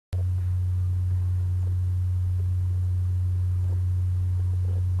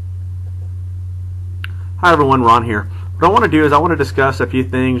Hi everyone, Ron here. What I want to do is I want to discuss a few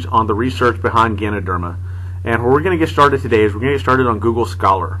things on the research behind Ganoderma. And where we're going to get started today is we're going to get started on Google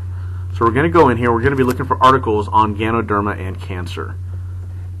Scholar. So we're going to go in here, we're going to be looking for articles on Ganoderma and cancer.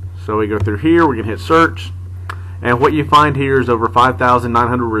 So we go through here, we're going to hit search. And what you find here is over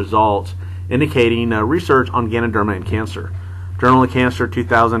 5,900 results indicating research on Ganoderma and cancer. Journal of Cancer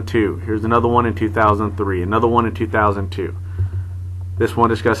 2002. Here's another one in 2003. Another one in 2002. This one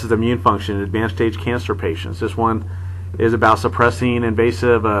discusses immune function in advanced stage cancer patients. This one is about suppressing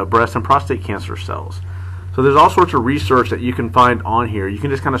invasive breast and prostate cancer cells. So there's all sorts of research that you can find on here. You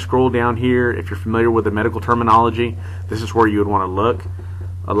can just kind of scroll down here. If you're familiar with the medical terminology, this is where you would want to look.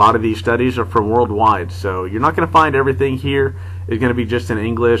 A lot of these studies are from worldwide, so you're not going to find everything here is going to be just in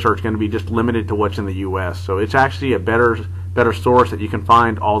English, or it's going to be just limited to what's in the US. So it's actually a better source that you can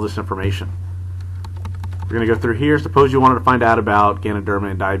find all this information. We're going to go through here. Suppose you wanted to find out about Ganoderma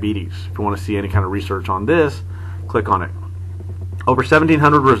and diabetes. If you want to see any kind of research on this, click on it. Over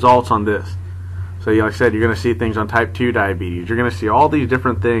 1,700 results on this. So like I said, you're going to see things on type 2 diabetes. You're going to see all these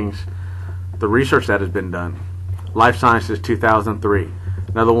different things, the research that has been done. Life Sciences 2003.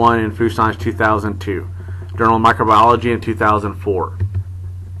 Another one in Food Science 2002. Journal of Microbiology in 2004.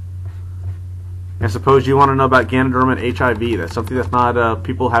 And suppose you want to know about Ganoderma and HIV. That's something that's not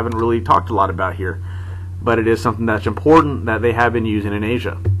people haven't really talked a lot about here, but it is something that's important that they have been using in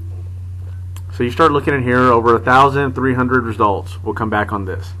Asia. So you start looking at here, over 1,300 results will come back on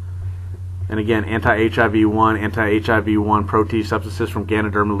this. And again, anti-HIV-1, anti-HIV-1 protein substances from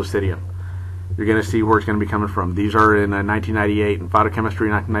Ganoderma lucidium. You're going to see where it's going to be coming from. These are in 1998, in phytochemistry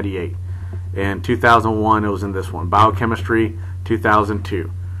 1998. In 2001, it was in this one. Biochemistry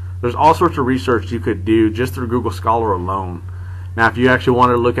 2002. There's all sorts of research you could do just through Google Scholar alone. Now, if you actually want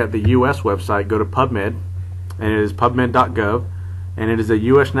to look at the U.S. website, go to PubMed, and it is pubmed.gov, and it is the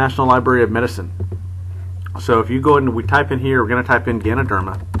U.S. National Library of Medicine. So if you go and we type in here, we're going to type in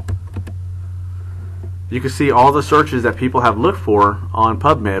Ganoderma. You can see all the searches that people have looked for on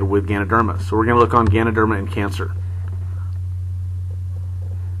PubMed with Ganoderma. So we're going to look on Ganoderma and cancer.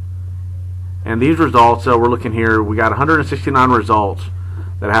 And these results, we're looking here, we got 169 results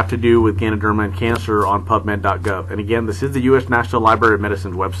that have to do with Ganoderma and cancer on PubMed.gov. And again, this is the U.S. National Library of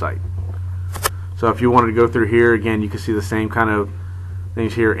Medicine's website. So if you wanted to go through here, again, you can see the same kind of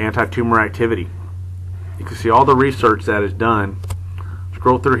things here, anti-tumor activity. You can see all the research that is done.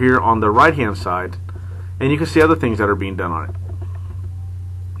 Scroll through here on the right-hand side, and you can see other things that are being done on it.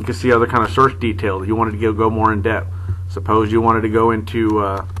 You can see other kind of search details. You wanted to go more in depth. Suppose you wanted to go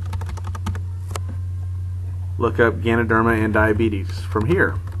into look up Ganoderma and diabetes from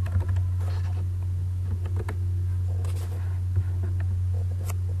here.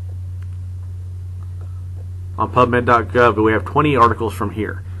 On PubMed.gov, we have 20 articles from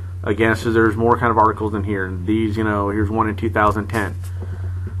here. Again, so there's more kind of articles in here. And these, here's one in 2010.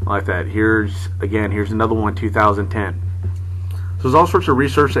 Like that. Here's another one in 2010. So there's all sorts of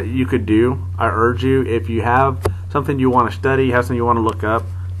research that you could do. I urge you, if you have something you want to study, have something you want to look up,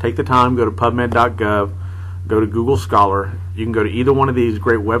 take the time, go to PubMed.gov, go to Google Scholar. You can go to either one of these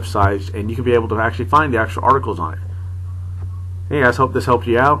great websites, and you can be able to actually find the actual articles on it. Hey guys, hope this helped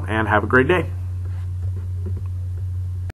you out, and have a great day.